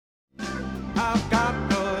I've got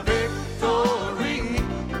the victory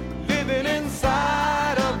living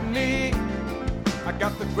inside of me. I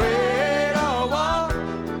got the greater one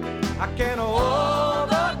I can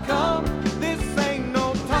overcome. This ain't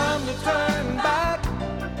no time to turn back,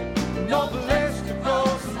 no place to go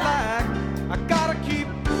slack. I gotta keep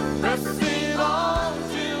pressing on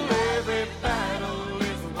till every battle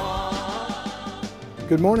is won.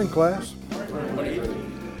 Good morning, class.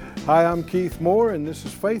 Hi, I'm Keith Moore, and this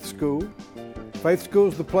is Faith School. Faith School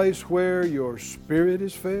is the place where your spirit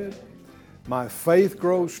is fed, my faith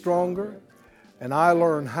grows stronger, and I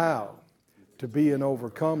learn how to be an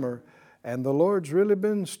overcomer. And the Lord's really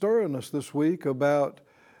been stirring us this week about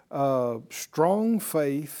strong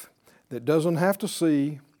faith that doesn't have to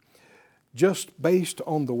see, just based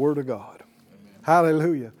on the Word of God. Amen.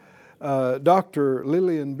 Hallelujah. Dr.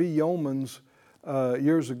 Lillian B. Yeomans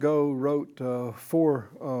years ago wrote 4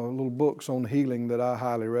 little books on healing that I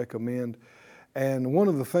highly recommend. And one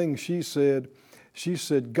of the things she said,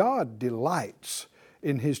 God delights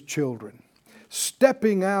in His children,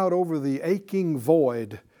 stepping out over the aching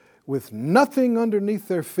void with nothing underneath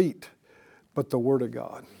their feet but the Word of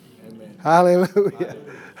God. Amen. Hallelujah.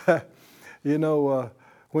 Hallelujah. You know,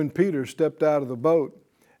 when Peter stepped out of the boat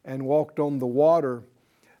and walked on the water,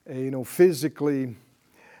 physically,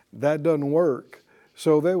 that doesn't work.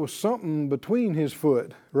 So there was something between his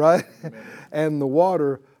foot, right? And the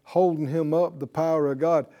water holding him up, the power of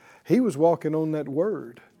God. He was walking on that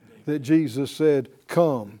word that Jesus said,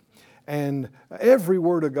 come. And every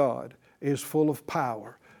word of God is full of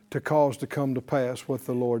power to cause to come to pass what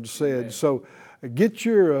the Lord said. Amen. So get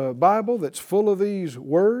your Bible that's full of these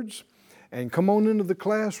words and come on into the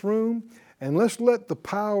classroom, and let's let the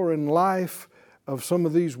power and life of some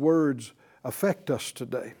of these words affect us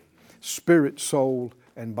today. Spirit, soul,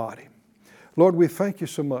 and body. Lord, we thank you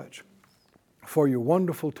so much for your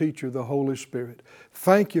wonderful teacher, the Holy Spirit.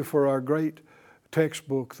 Thank you for our great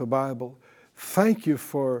textbook, the Bible. Thank you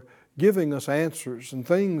for giving us answers and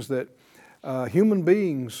things that human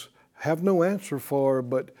beings have no answer for,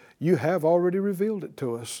 but you have already revealed it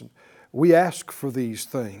to us. We ask for these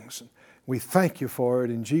things. We thank you for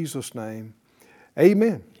it in Jesus' name.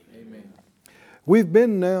 Amen. Amen. We've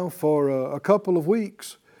been now for a couple of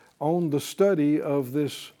weeks on the study of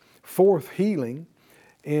this 4th healing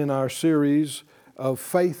in our series of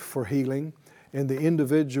Faith for Healing in the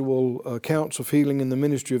individual accounts of healing in the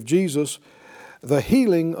ministry of Jesus, the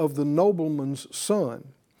healing of the nobleman's son.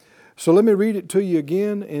 So let me read it to you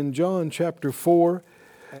again in John chapter 4.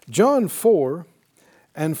 John 4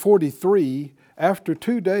 and 43, after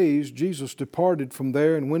 2 days Jesus departed from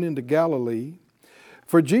there and went into Galilee.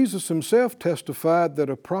 For Jesus himself testified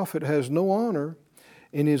that a prophet has no honor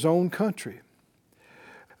in his own country.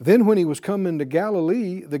 Then when he was come into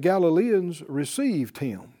Galilee, the Galileans received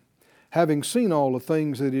him, having seen all the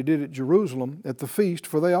things that he did at Jerusalem at the feast,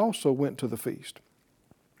 for they also went to the feast.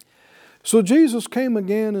 So Jesus came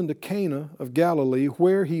again into Cana of Galilee,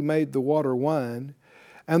 where he made the water wine,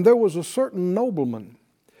 and there was a certain nobleman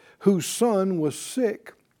whose son was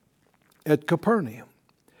sick at Capernaum.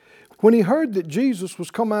 When he heard that Jesus was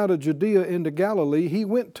come out of Judea into Galilee, he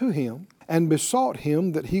went to him and besought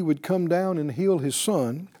him that he would come down and heal his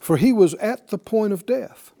son, for he was at the point of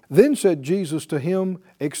death. Then said Jesus to him,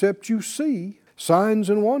 except you see signs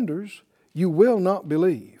and wonders, you will not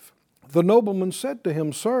believe. The nobleman said to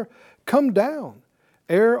him, Sir, come down,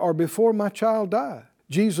 ere or before my child die.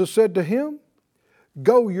 Jesus said to him,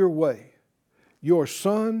 Go your way, your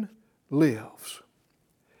son lives.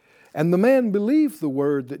 And the man believed the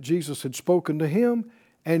word that Jesus had spoken to him,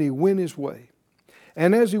 and he went his way.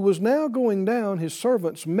 And as he was now going down, his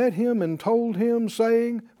servants met him and told him,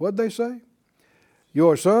 saying, what'd they say?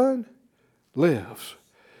 Your son lives.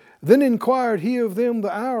 Then inquired he of them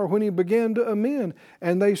the hour when he began to amend.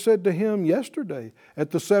 And they said to him, Yesterday,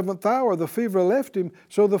 at the 7th hour, the fever left him.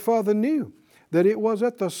 So the father knew that it was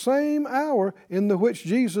at the same hour in the which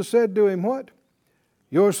Jesus said to him, what?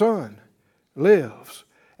 Your son lives.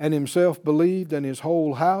 And himself believed, and his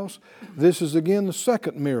whole house. This is again the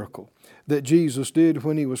second miracle that Jesus did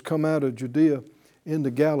when he was come out of Judea into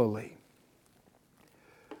Galilee.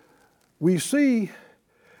 We see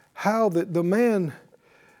how that the man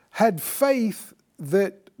had faith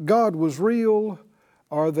that God was real,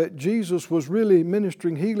 or that Jesus was really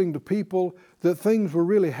ministering healing to people, that things were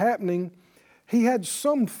really happening. He had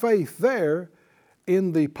some faith there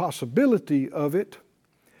in the possibility of it.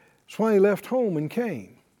 That's why he left home and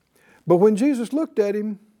came. But when Jesus looked at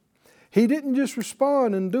him, he didn't just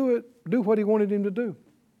respond and do what he wanted him to do.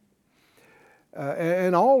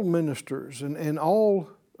 And all ministers and all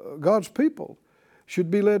God's people should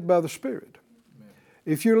be led by the Spirit. Amen.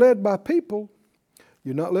 If you're led by people,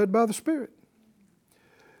 you're not led by the Spirit.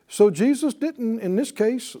 So Jesus didn't, in this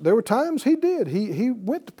case, there were times He did. He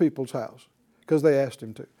went to people's house because they asked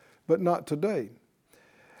Him to, but not today.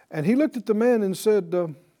 And He looked at the man and said,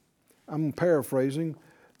 I'm paraphrasing,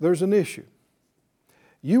 there's an issue.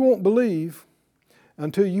 You won't believe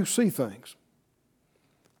until you see things.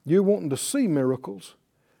 You're wanting to see miracles,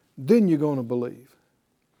 then you're going to believe.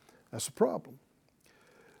 That's a problem.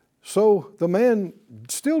 So the man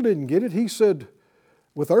still didn't get it. He said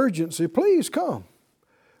with urgency, please come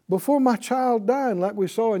before my child die. And like we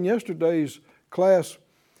saw in yesterday's class,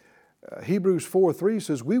 Hebrews 4:3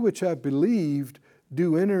 says, we which have believed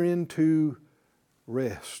do enter into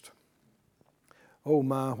rest. Oh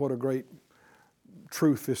my, what a great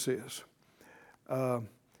truth this is.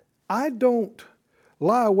 I don't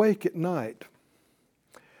lie awake at night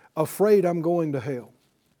afraid I'm going to hell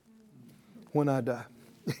when I die.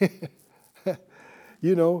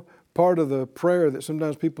 You know, part of the prayer that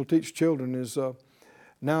sometimes people teach children is,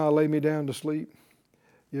 now I lay me down to sleep.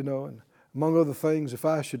 You know, and among other things, if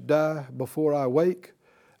I should die before I wake,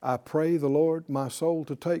 I pray the Lord my soul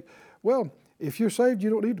to take. Well, if you're saved, you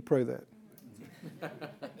don't need to pray that.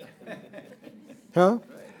 Huh?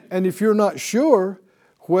 And if you're not sure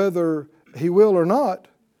whether He will or not,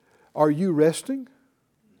 are you resting?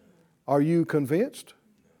 Are you convinced?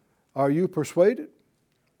 Are you persuaded?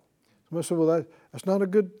 Somebody said, well, that's not a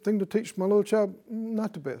good thing to teach my little child.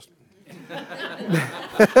 Not the best.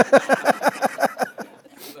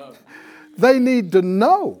 They need to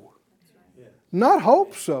know, not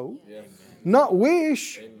hope so, not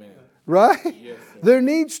wish, right? There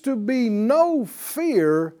needs to be no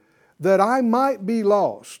fear that I might be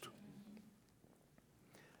lost.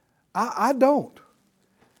 I don't.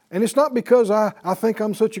 And it's not because I think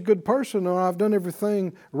I'm such a good person or I've done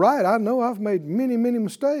everything right. I know I've made many, many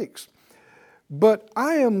mistakes. But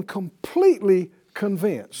I am completely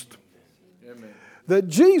convinced that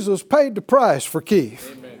Jesus paid the price for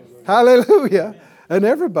Keith. Amen. Hallelujah. And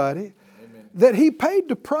everybody. Amen. That He paid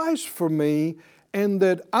the price for me and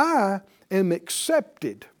that I am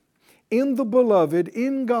accepted in the Beloved,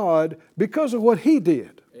 in God, because of what He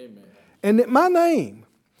did. Amen. And that my name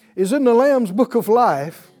is in the Lamb's Book of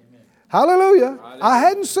Life. Amen. Hallelujah. Hallelujah. I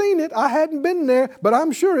hadn't seen it. I hadn't been there, but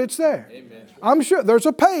I'm sure it's there. Amen. I'm sure there's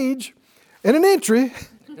a page and an entry.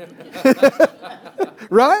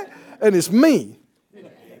 Right? And it's me.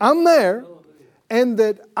 I'm there. And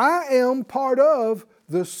that I am part of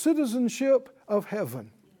the citizenship of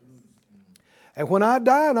heaven. And when I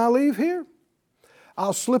die and I leave here,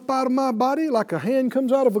 I'll slip out of my body like a hand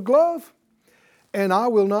comes out of a glove, and I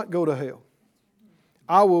will not go to hell.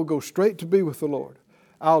 I will go straight to be with the Lord.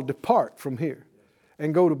 I'll depart from here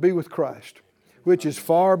and go to be with Christ, which is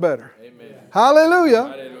far better. Amen. Hallelujah.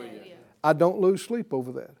 Hallelujah. I don't lose sleep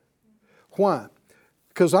over that. Why?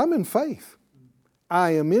 Because I'm in faith.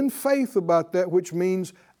 I am in faith about that, which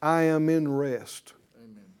means I am in rest.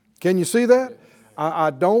 Amen. Can you see that? Yes.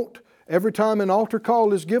 I don't, every time an altar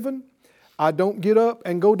call is given, I don't get up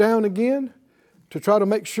and go down again to try to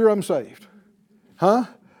make sure I'm saved. Huh?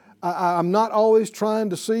 I'm not always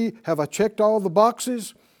trying to see, have I checked all the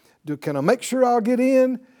boxes? Can I make sure I'll get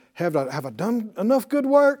in? Have I done enough good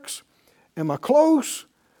works? Am I close?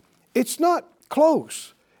 It's not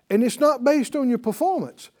close. And it's not based on your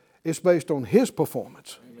performance. It's based on His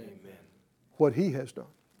performance. Amen. What He has done.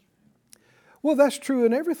 Well, that's true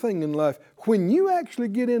in everything in life. When you actually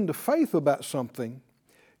get into faith about something,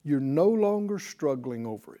 you're no longer struggling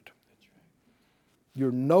over it.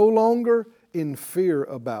 You're no longer in fear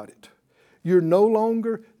about it. You're no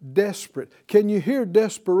longer desperate. Can you hear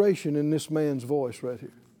desperation in this man's voice right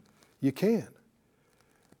here? You can.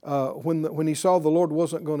 When he saw the Lord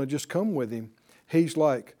wasn't going to just come with him, he's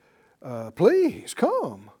like, please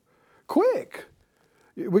come. Quick.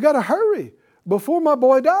 We got to hurry before my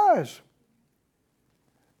boy dies.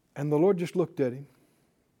 And the Lord just looked at him.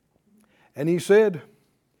 And He said,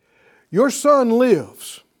 your son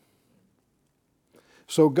lives.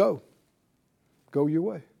 So go. Go your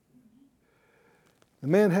way. The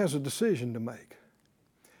man has a decision to make.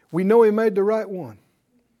 We know he made the right one.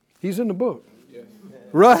 He's in the book. Yes.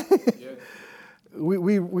 Right? Yes.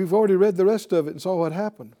 We've already read the rest of it and saw what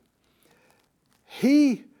happened.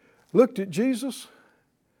 He looked at Jesus.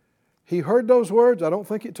 He heard those words. I don't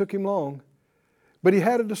think it took him long. But he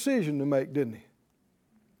had a decision to make, didn't he?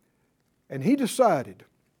 And he decided,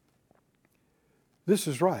 this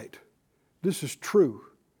is right. This is true.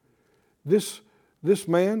 This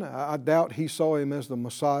man, I doubt he saw him as the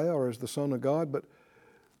Messiah or as the Son of God, but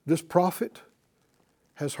this prophet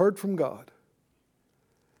has heard from God.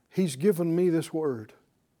 He's given me this word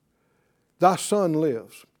Thy son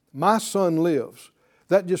lives. My son lives.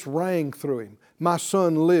 That just rang through him. My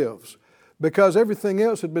son lives. Because everything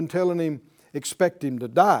else had been telling him, expect him to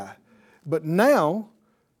die. But now,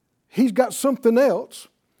 he's got something else.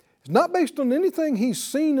 It's not based on anything he's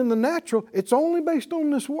seen in the natural. It's only based on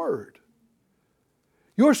this word.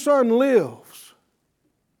 Your son lives.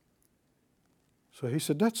 So he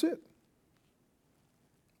said, that's it.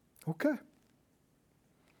 Okay.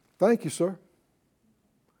 Thank you, sir.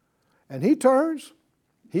 And he turns,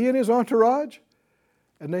 he and his entourage,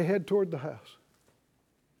 and they head toward the house.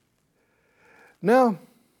 Now,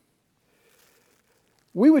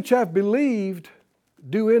 we which have believed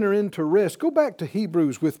do enter into rest. Go back to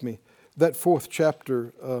Hebrews with me, that 4th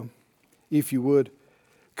chapter, if you would.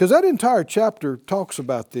 Because that entire chapter talks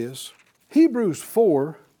about this. Hebrews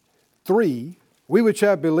 4:3, we which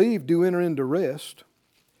have believed do enter into rest.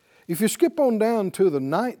 If you skip on down to the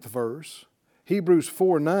 9th verse, Hebrews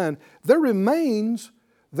 4:9, there remains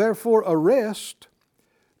therefore a rest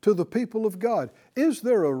to the people of God. Is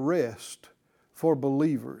there a rest for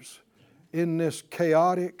believers in this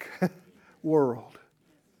chaotic world?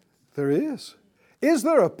 There is. Is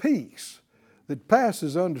there a peace that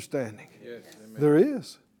passes understanding? Yes, amen. There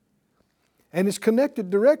is. And it's connected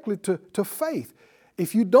directly to faith.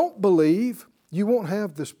 If you don't believe, you won't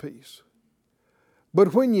have this peace.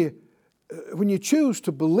 But when you choose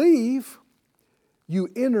to believe, you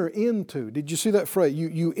enter into, did you see that phrase?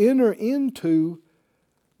 You enter into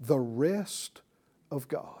the rest of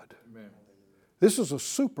God. Amen. This is a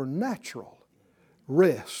supernatural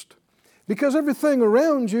rest. Because everything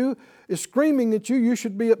around you is screaming at you. You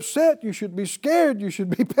should be upset. You should be scared. You should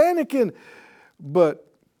be panicking. But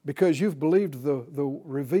because you've believed the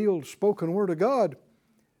revealed spoken word of God,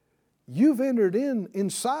 you've entered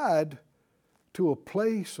inside to a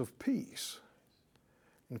place of peace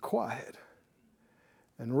and quiet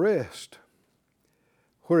and rest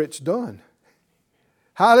where it's done.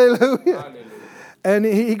 Hallelujah. Hallelujah. And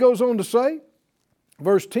he goes on to say,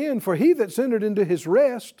 verse 10, for he that's entered into his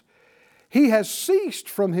rest, he has ceased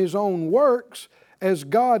from his own works as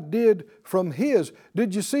God did from his.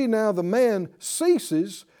 Did you see now the man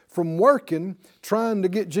ceases from working trying to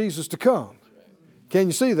get Jesus to come? Can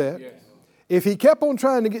you see that? Yes. If he kept on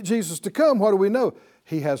trying to get Jesus to come, what do we know?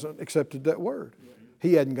 He hasn't accepted that word.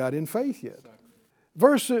 He hadn't got in faith yet.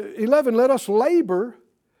 Verse 11, let us labor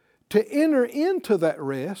to enter into that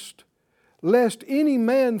rest, lest any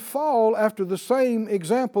man fall after the same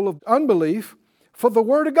example of unbelief. For the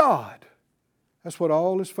Word of God, that's what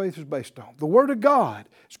all his faith is based on. The Word of God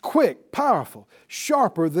is quick, powerful,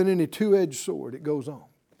 sharper than any two-edged sword. It goes on.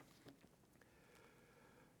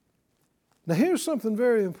 Now here's something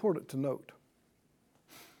very important to note.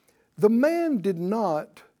 The man did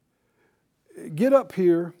not get up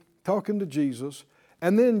here talking to Jesus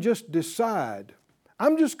and then just decide,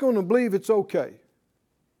 I'm just going to believe it's okay.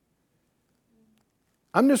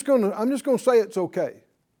 I'm just going to say it's okay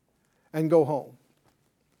and go home.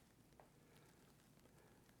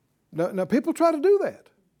 Now people try to do that.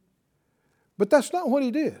 But that's not what he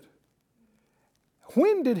did.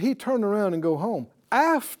 When did he turn around and go home?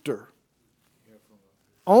 After.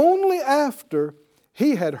 Only after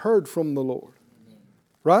he had heard from the Lord.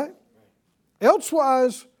 Right?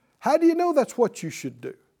 Elsewise, how do you know that's what you should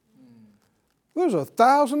do? There's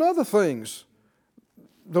 1,000 other things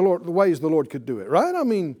the ways the Lord could do it, right? I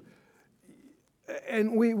mean,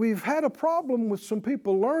 and we've had a problem with some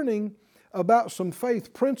people learning about some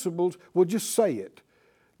faith principles. Well, just say it.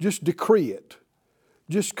 Just decree it.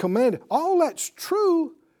 Just command it. All that's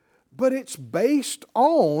true, but it's based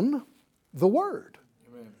on the Word.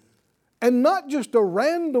 Amen. And not just a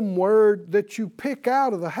random word that you pick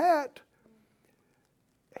out of the hat.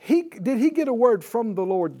 Did he get a word from the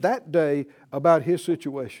Lord that day about his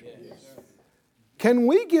situation? Yes. Can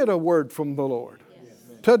we get a word from the Lord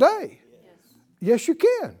today? Yes, you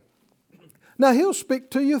can. Now, He'll speak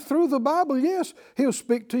to you through the Bible, yes. He'll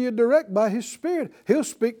speak to you direct by His Spirit. He'll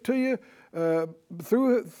speak to you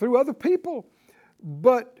through other people.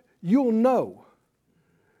 But you'll know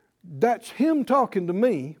that's Him talking to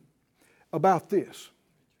me about this.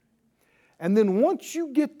 And then once you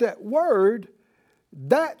get that word,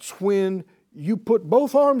 that's when you put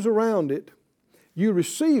both arms around it, you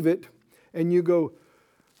receive it, and you go,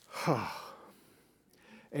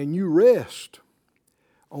 and you rest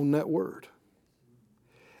on that word.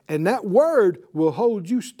 And that word will hold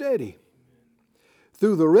you steady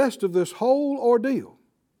through the rest of this whole ordeal.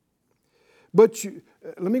 But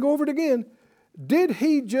let me go over it again. Did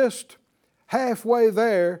he just halfway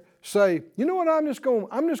there say, you know what, I'm just going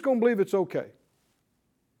to believe it's okay.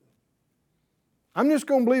 I'm just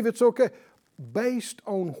going to believe it's okay. Based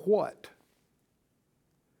on what?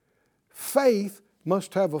 faith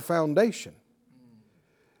must have a foundation.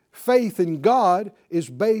 Faith in God is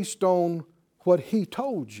based on what He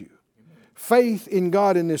told you. Faith in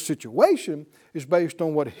God in this situation is based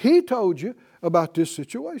on what He told you about this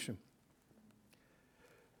situation.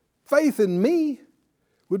 Faith in me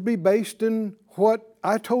would be based in what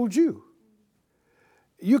I told you.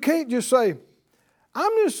 You can't just say,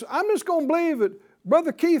 I'm just going to believe that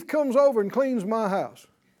Brother Keith comes over and cleans my house.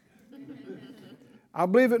 I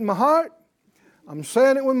believe it in my heart. I'm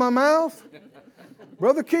saying it with my mouth.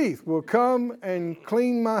 Brother Keith will come and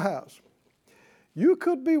clean my house. You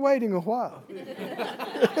could be waiting a while.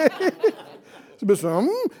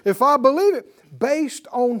 If I believe it, based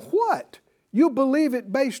on what? You believe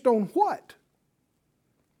it based on what?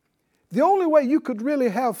 The only way you could really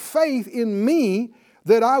have faith in me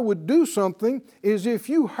that I would do something is if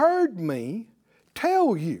you heard me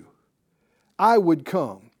tell you I would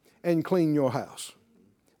come and clean your house.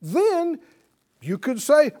 Then you could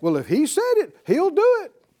say, well, if He said it, He'll do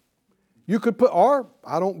it. You could put, or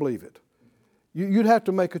I don't believe it. You'd have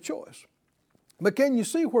to make a choice. But can you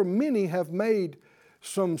see where many have made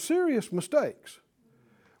some serious mistakes?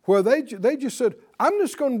 Where they just said, I'm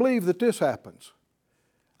just going to believe that this happens.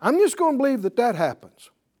 I'm just going to believe that that happens.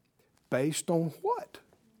 Based on what?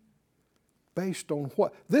 Based on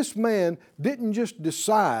what? This man didn't just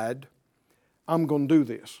decide, I'm going to do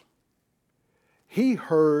this. He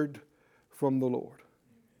heard from the Lord.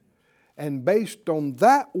 And based on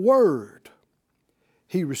that word,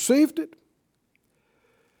 he received it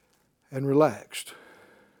and relaxed.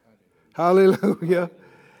 Hallelujah.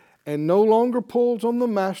 And no longer pulls on the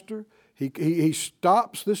master. He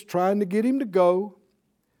stops this trying to get him to go.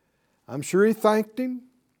 I'm sure he thanked him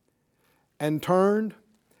and turned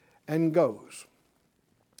and goes.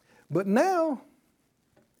 But now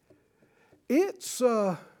it's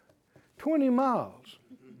 20 miles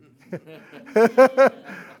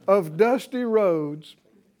of dusty roads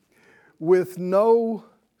with no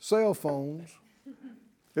cell phones.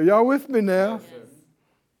 Are y'all with me now?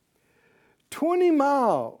 20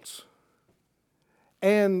 miles.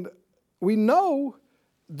 And we know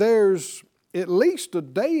there's at least a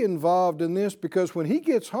day involved in this, because when he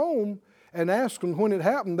gets home and asks them when it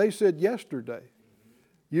happened, they said yesterday.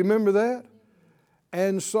 You remember that?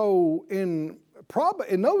 And so in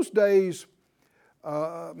those days,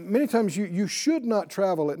 many times you should not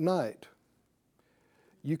travel at night.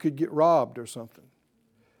 You could get robbed or something.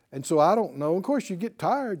 And so I don't know. Of course, you get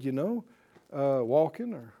tired,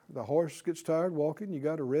 walking, or the horse gets tired walking. You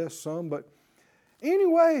got to rest some. But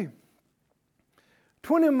anyway,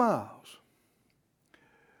 20 miles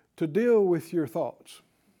to deal with your thoughts.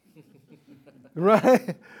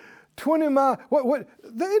 Right? 20 miles. What?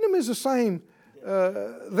 The enemy's the same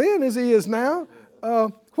then as he is now.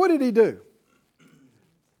 What did he do?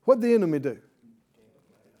 What did the enemy do?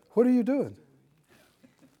 What are you doing?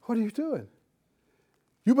 What are you doing?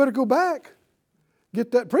 You better go back.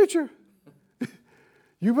 Get that preacher.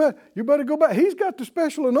 You better go back. He's got the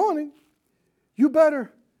special anointing. You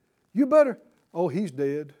better. Oh, he's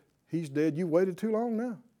dead. He's dead. You waited too long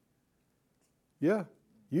now. Yeah,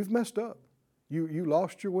 you've messed up. You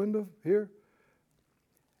lost your window here.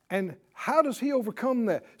 And how does he overcome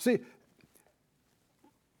that? See,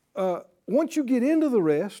 once you get into the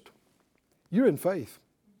rest, you're in faith.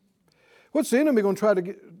 What's the enemy going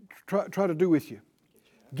to try to do with you?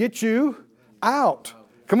 Get you out.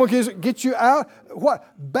 Come on, kids, get you out. What?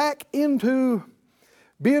 Back into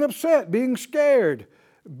being upset, being scared,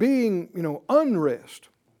 being, unrest.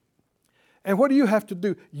 And what do you have to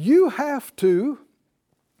do? You have to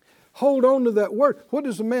hold on to that word. What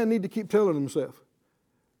does the man need to keep telling himself?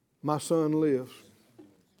 My son lives.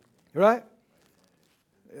 Right?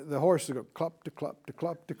 The horse is going clop to clop to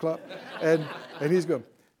clop to clop. And he's going,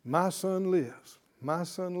 my son lives. My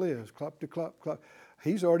son lives. Clop to clop, clop.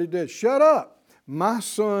 He's already dead. Shut up. My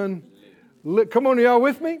son lives. Come on, are y'all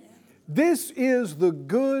with me? This is the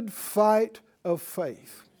good fight of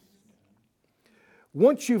faith.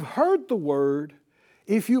 Once you've heard the word,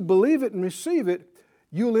 if you believe it and receive it,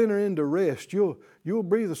 you'll enter into rest. You'll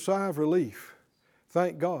breathe a sigh of relief.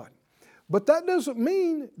 Thank God. But that doesn't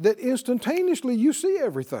mean that instantaneously you see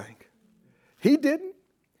everything. He didn't.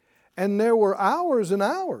 And there were hours and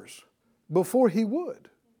hours before he would.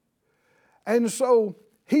 And so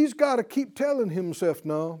he's got to keep telling himself,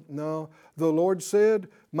 no, the Lord said,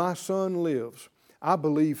 my son lives. I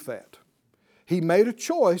believe that. He made a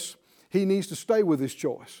choice. He needs to stay with his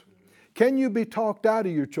choice. Can you be talked out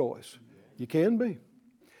of your choice? You can be.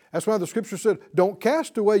 That's why the scripture said, don't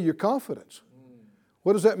cast away your confidence.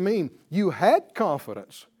 What does that mean? You had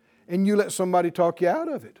confidence and you let somebody talk you out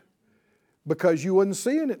of it. because you wasn't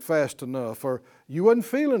seeing it fast enough or you wasn't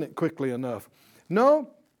feeling it quickly enough. No,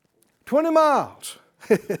 20 miles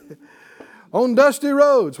on dusty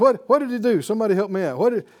roads. What did he do? Somebody help me out.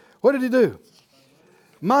 What did he do?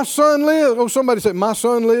 My son lives. Oh, somebody said, my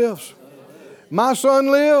son lives. My son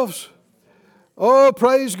lives. Oh,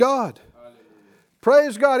 praise God.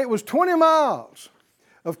 Praise God. It was 20 miles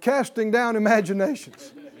of casting down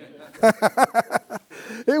imaginations.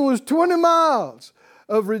 It was 20 miles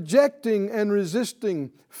of rejecting and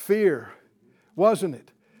resisting fear, wasn't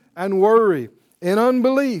it? And worry and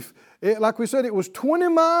unbelief. Like we said, it was 20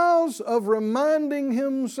 miles of reminding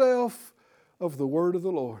himself of the word of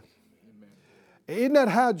the Lord. Isn't that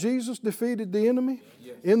how Jesus defeated the enemy?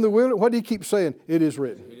 In the wilderness? What did he keep saying? It is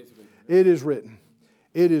written. It is written.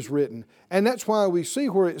 It is written. And that's why we see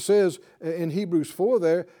where it says in Hebrews 4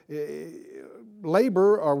 there,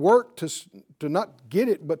 labor or work to not get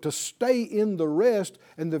it, but to stay in the rest.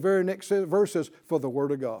 And the very next verse says, for the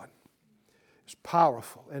word of God. It's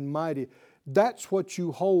powerful and mighty. That's what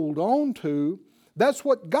you hold on to. That's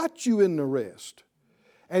what got you in the rest.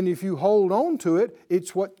 And if you hold on to it,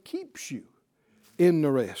 it's what keeps you in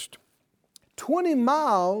the rest. 20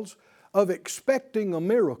 miles of expecting a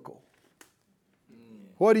miracle.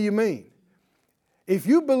 What do you mean? If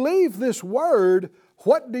you believe this word,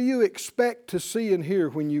 what do you expect to see and hear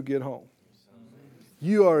when you get home?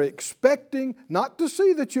 You are expecting not to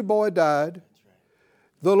see that your boy died.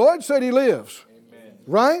 The Lord said he lives.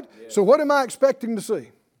 Right? So what am I expecting to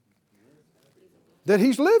see? That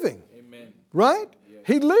he's living. Right?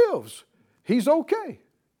 He lives. He's okay.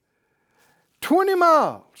 20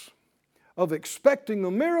 miles of expecting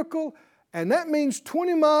a miracle, and that means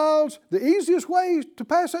 20 miles. The easiest way to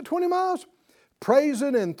pass that 20 miles?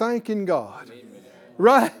 Praising and thanking God. Amen.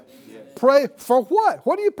 Right? Yes. Pray for what?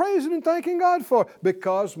 What are you praising and thanking God for?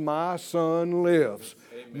 Because my son lives.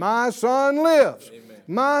 Amen. My son lives. Amen.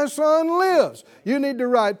 My son lives. You need to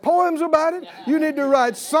write poems about it. You need to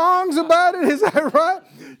write songs about it. Is that right?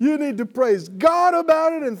 You need to praise God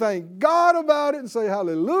about it and thank God about it and say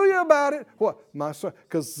hallelujah about it. What? My son.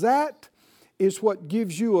 Because that is what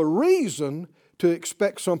gives you a reason to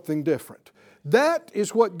expect something different. That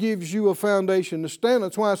is what gives you a foundation to stand on.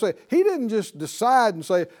 That's why I say he didn't just decide and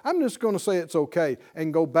say, I'm just going to say it's okay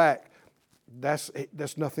and go back. That's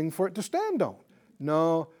nothing for it to stand on.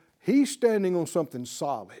 No, he's standing on something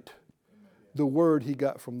solid. The word he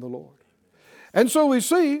got from the Lord. And so we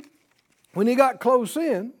see when he got close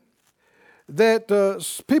in that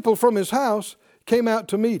people from his house came out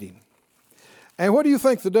to meet him. And what do you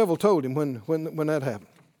think the devil told him when that happened?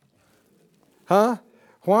 Huh?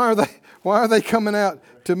 Why are they coming out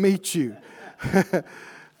to meet you?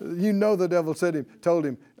 You know the devil told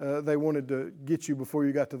him they wanted to get you before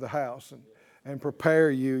you got to the house and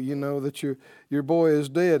prepare you, you know, that your boy is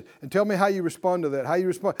dead. And tell me how you respond to that. How you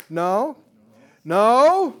respond? No.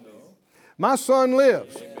 My son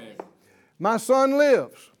lives. My son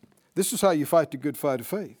lives. This is how you fight the good fight of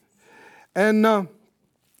faith. And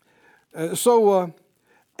so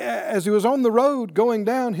as he was on the road going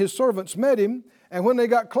down, his servants met him. And when they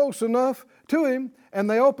got close enough to him and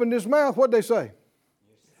they opened his mouth, what'd they say?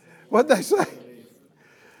 What'd they say?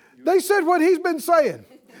 They said what he's been saying.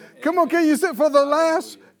 Come on, can you sit for the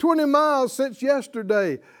last 20 miles since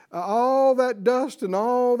yesterday? All that dust and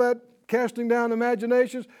all that casting down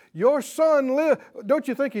imaginations. Your son lived. Don't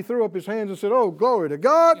you think he threw up his hands and said, oh, glory to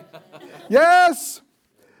God? Yes.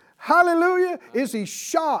 Hallelujah. Is he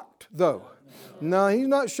shocked, though? No, he's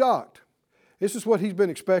not shocked. This is what he's been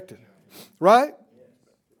expecting. Right?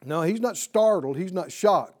 No, he's not startled. He's not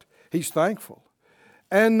shocked. He's thankful.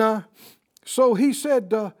 And so he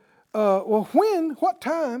said, what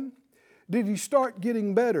time did he start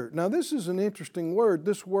getting better? Now, this is an interesting word.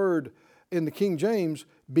 This word in the King James,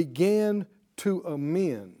 began to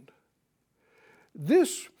amend.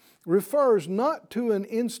 This refers not to an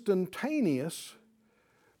instantaneous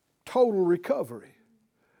total recovery,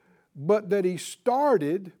 but that he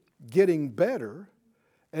started getting better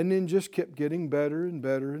and then just kept getting better and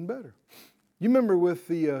better and better. You remember with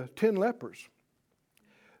the 10 lepers,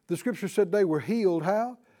 the scripture said they were healed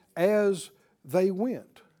how? As they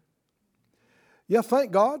went. Yeah,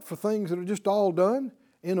 thank God for things that are just all done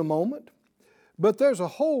in a moment. But there's a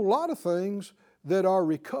whole lot of things that are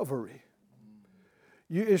recovery.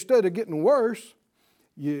 Instead of getting worse,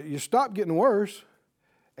 you stop getting worse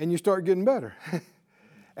and you start getting better.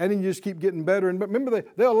 And then you just keep getting better. And remember,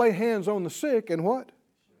 they'll lay hands on the sick and what?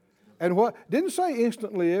 And what? Didn't say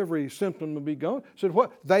instantly every symptom will be gone. It said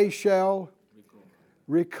what? They shall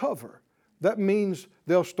recover. That means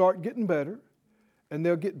they'll start getting better and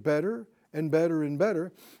they'll get better and better and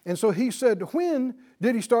better. And so he said, when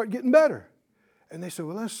did he start getting better? And they said,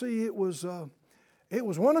 well, let's see, it was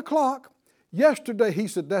 1 o'clock. Yesterday, he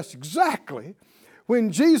said, that's exactly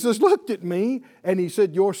when Jesus looked at me and he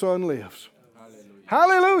said, your son lives. Hallelujah.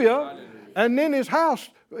 Hallelujah. Hallelujah. And then his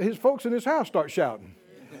folks in his house start shouting.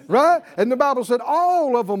 Right? And the Bible said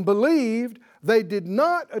all of them believed. They did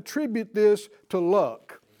not attribute this to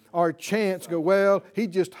luck or chance. Go, well, he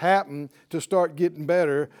just happened to start getting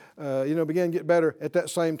better, began to get better at that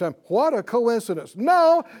same time. What a coincidence.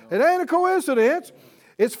 No, it ain't a coincidence.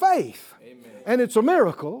 It's faith. Amen. And it's a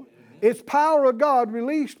miracle. It's power of God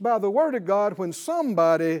released by the Word of God when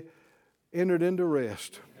somebody entered into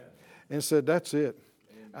rest and said, that's it.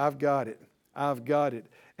 I've got it. I've got it.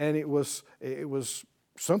 And it was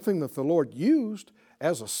something that the Lord used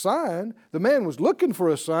as a sign. The man was looking for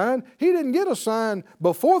a sign. He didn't get a sign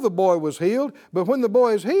before the boy was healed, but when the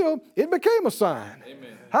boy is healed, it became a sign.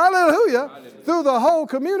 Amen. Hallelujah. Hallelujah. Through the whole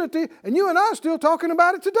community, and you and I are still talking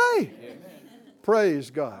about it today. Amen. Praise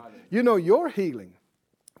God. Hallelujah. You know, your healing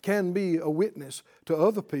can be a witness to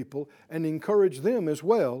other people and encourage them as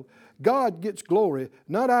well. God gets glory,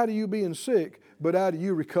 not out of you being sick, but out of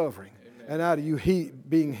you recovering. Amen. And out of you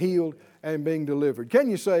being healed and being delivered. Can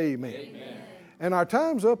you say amen? Amen. And our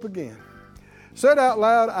time's up again. Said out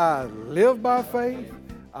loud, I live by faith,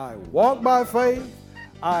 I walk by faith,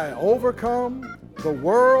 I overcome the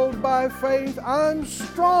world by faith, I'm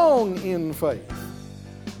strong in faith,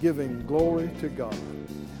 giving glory to God.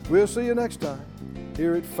 We'll see you next time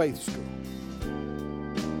here at Faith School.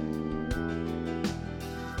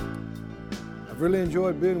 I've really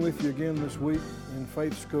enjoyed being with you again this week in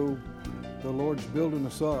Faith School. The Lord's building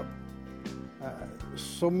us up.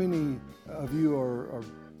 So many of you are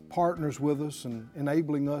partners with us and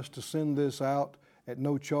enabling us to send this out at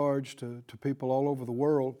no charge to people all over the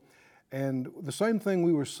world. And the same thing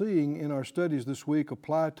we were seeing in our studies this week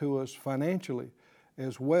apply to us financially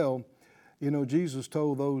as well. You know, Jesus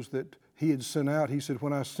told those that He had sent out, He said,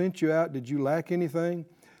 when I sent you out, did you lack anything?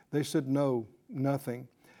 They said, no, nothing.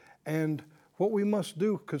 And what we must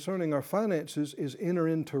do concerning our finances is enter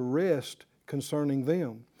into rest concerning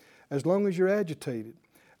them. As long as you're agitated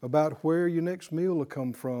about where your next meal will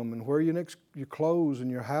come from and where your clothes and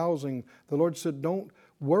your housing, the Lord said, don't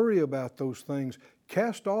worry about those things.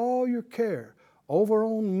 Cast all your care over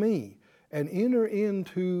on me and enter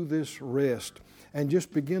into this rest. And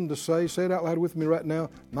just begin to say it out loud with me right now,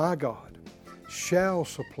 my God shall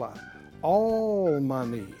supply all my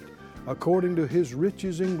need according to His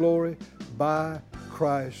riches in glory by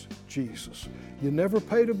Christ Jesus. You never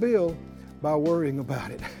paid a bill by worrying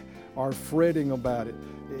about it or fretting about it.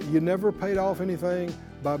 You never paid off anything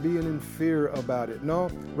by being in fear about it. No,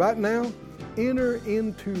 right now, enter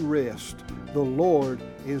into rest. The Lord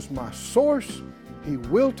is my source. He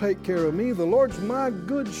will take care of me. The Lord's my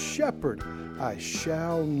good shepherd. I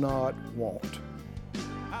shall not want.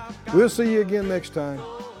 We'll see you again next time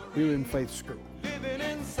here in Faith School.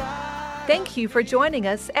 Thank you for joining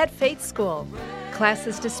us at Faith School. Class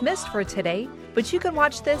is dismissed for today, but you can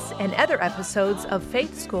watch this and other episodes of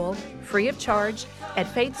Faith School free of charge at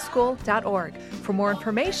faithschool.org. For more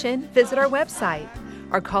information, visit our website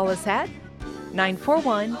or call us at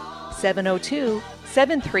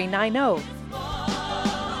 941-702-7390.